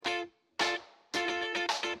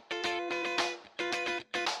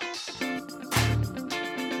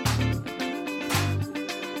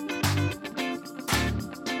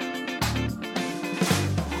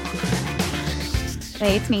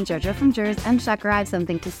Hey, it's me, JoJo from Jers, and Shakira, I have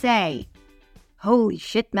something to say. Holy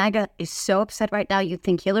shit, MAGA is so upset right now you'd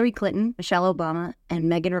think Hillary Clinton, Michelle Obama, and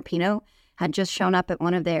Megan Rapinoe had just shown up at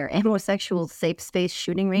one of their homosexual safe space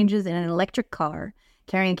shooting ranges in an electric car,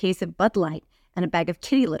 carrying a case of Bud Light and a bag of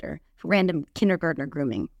kitty litter for random kindergartner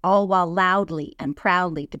grooming, all while loudly and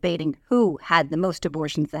proudly debating who had the most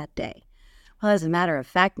abortions that day. Well, as a matter of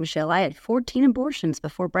fact, Michelle, I had 14 abortions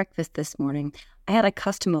before breakfast this morning. I had a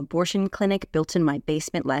custom abortion clinic built in my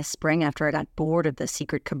basement last spring after I got bored of the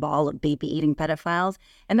secret cabal of baby-eating pedophiles,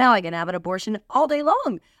 and now I can have an abortion all day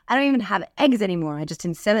long. I don't even have eggs anymore. I just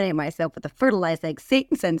inseminate myself with the fertilized egg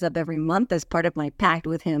Satan sends up every month as part of my pact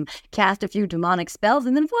with him, cast a few demonic spells,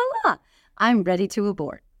 and then voila! I'm ready to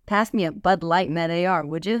abort. Pass me a Bud Light and that AR,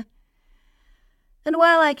 would you? And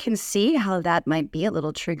while I can see how that might be a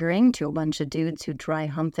little triggering to a bunch of dudes who dry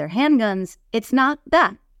hump their handguns, it's not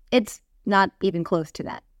that. It's not even close to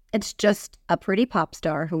that. It's just a pretty pop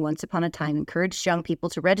star who once upon a time encouraged young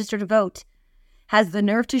people to register to vote, has the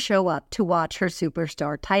nerve to show up to watch her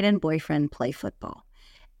superstar tight end boyfriend play football.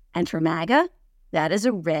 And for MAGA, that is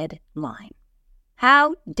a red line.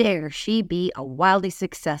 How dare she be a wildly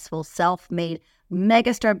successful, self-made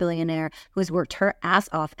megastar billionaire who has worked her ass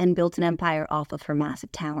off and built an empire off of her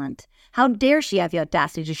massive talent? How dare she have the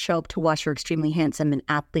audacity to show up to watch her extremely handsome and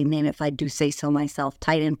aptly named, if I do say so myself,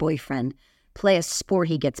 tight end boyfriend play a sport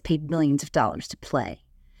he gets paid millions of dollars to play?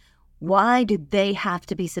 Why do they have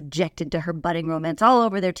to be subjected to her budding romance all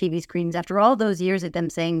over their TV screens after all those years of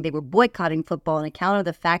them saying they were boycotting football on account of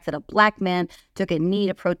the fact that a black man took a knee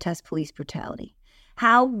to protest police brutality?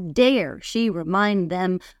 How dare she remind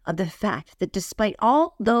them of the fact that despite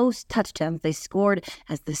all those touchdowns they scored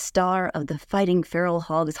as the star of the Fighting Feral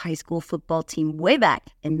Hogs high school football team way back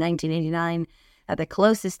in 1989, that the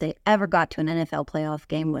closest they ever got to an NFL playoff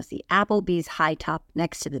game was the Applebee's high top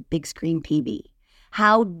next to the big screen PB.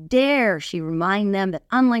 How dare she remind them that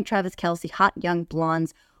unlike Travis Kelce, hot young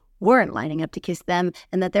blondes weren't lining up to kiss them,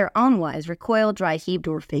 and that their own wives recoiled, dry heaved,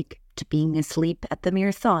 or fake to being asleep at the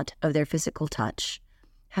mere thought of their physical touch.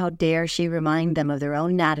 How dare she remind them of their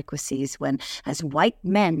own inadequacies when, as white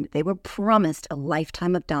men, they were promised a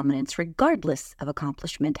lifetime of dominance regardless of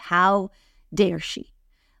accomplishment? How dare she?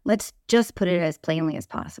 Let's just put it as plainly as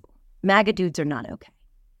possible. MAGA dudes are not okay.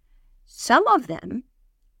 Some of them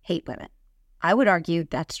hate women. I would argue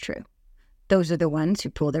that's true. Those are the ones who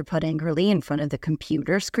pull their butt angrily in front of the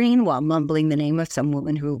computer screen while mumbling the name of some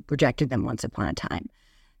woman who rejected them once upon a time.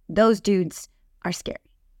 Those dudes are scary.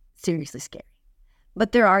 Seriously scary.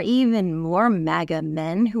 But there are even more MAGA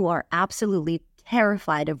men who are absolutely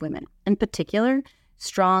terrified of women, in particular,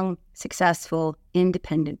 strong, successful,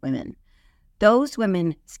 independent women. Those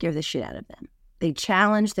women scare the shit out of them. They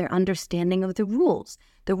challenge their understanding of the rules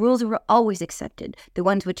that were always accepted, the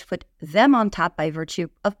ones which put them on top by virtue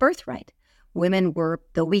of birthright. Women were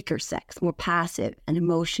the weaker sex, more passive and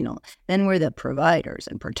emotional. Men were the providers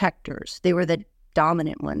and protectors. They were the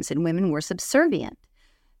dominant ones, and women were subservient.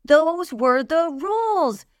 Those were the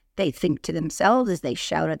rules, they think to themselves as they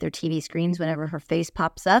shout at their TV screens whenever her face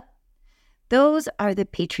pops up. Those are the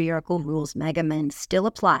patriarchal rules MAGA men still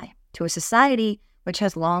apply to a society which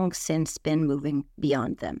has long since been moving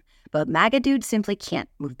beyond them. But MAGA dudes simply can't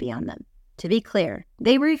move beyond them. To be clear,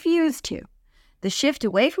 they refuse to. The shift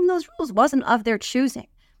away from those rules wasn't of their choosing.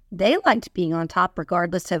 They liked being on top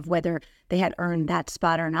regardless of whether they had earned that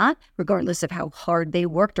spot or not, regardless of how hard they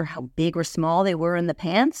worked or how big or small they were in the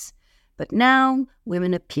pants. But now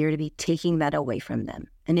women appear to be taking that away from them.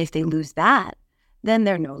 And if they lose that, then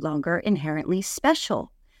they're no longer inherently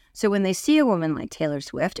special. So when they see a woman like Taylor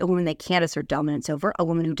Swift, a woman they can't assert dominance over, a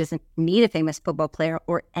woman who doesn't need a famous football player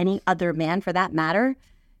or any other man for that matter,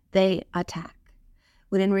 they attack.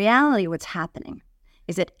 When in reality what's happening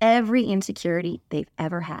is that every insecurity they've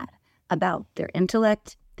ever had about their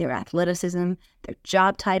intellect, their athleticism, their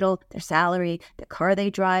job title, their salary, the car they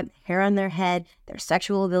drive, the hair on their head, their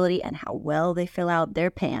sexual ability, and how well they fill out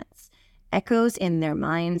their pants echoes in their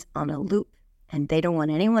minds on a loop, and they don't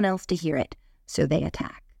want anyone else to hear it, so they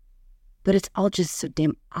attack. But it's all just so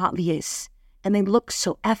damn obvious, and they look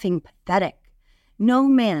so effing pathetic. No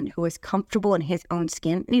man who is comfortable in his own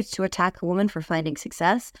skin needs to attack a woman for finding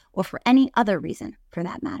success or for any other reason, for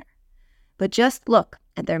that matter. But just look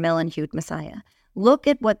at their melon-hued messiah. Look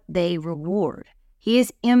at what they reward. He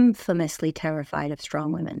is infamously terrified of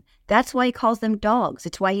strong women. That's why he calls them dogs.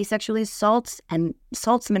 It's why he sexually assaults them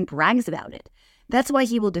and brags about it. That's why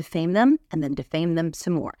he will defame them and then defame them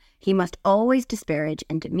some more. He must always disparage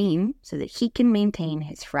and demean so that he can maintain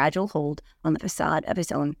his fragile hold on the facade of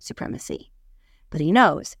his own supremacy. But he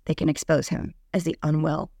knows they can expose him as the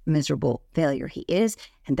unwell, miserable failure he is,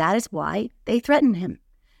 and that is why they threaten him.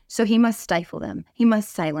 So he must stifle them. He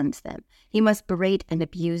must silence them. He must berate and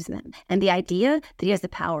abuse them. And the idea that he has the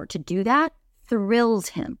power to do that thrills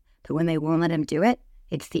him. But when they won't let him do it,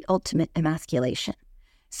 it's the ultimate emasculation.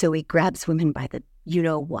 So he grabs women by the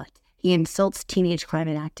you-know-what. He insults teenage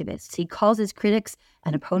climate activists. He calls his critics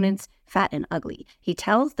and opponents fat and ugly. He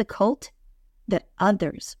tells the cult that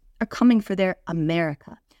others are coming for their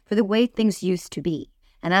America, for the way things used to be.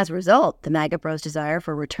 And as a result, the MAGA bros' desire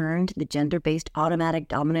for a return to the gender-based automatic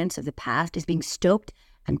dominance of the past is being stoked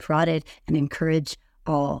and prodded and encouraged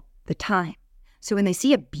all the time. So when they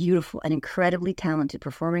see a beautiful and incredibly talented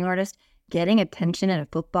performing artist getting attention at a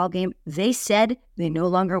football game they said they no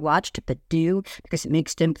longer watched but do because it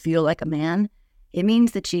makes them feel like a man, it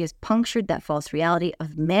means that she has punctured that false reality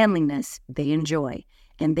of manliness they enjoy,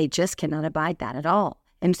 and they just cannot abide that at all.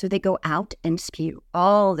 And so they go out and spew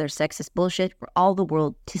all their sexist bullshit for all the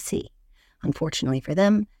world to see. Unfortunately for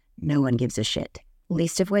them, no one gives a shit,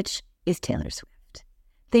 least of which is Taylor Swift.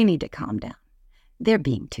 They need to calm down. They're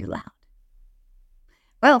being too loud.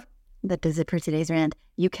 Well, that does it for today's rant.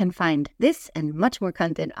 You can find this and much more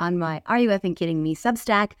content on my Are You Effing Kidding Me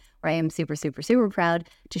Substack, where I am super, super, super proud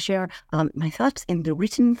to share my thoughts in the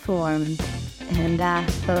written form. And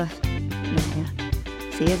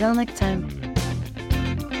see you all next time.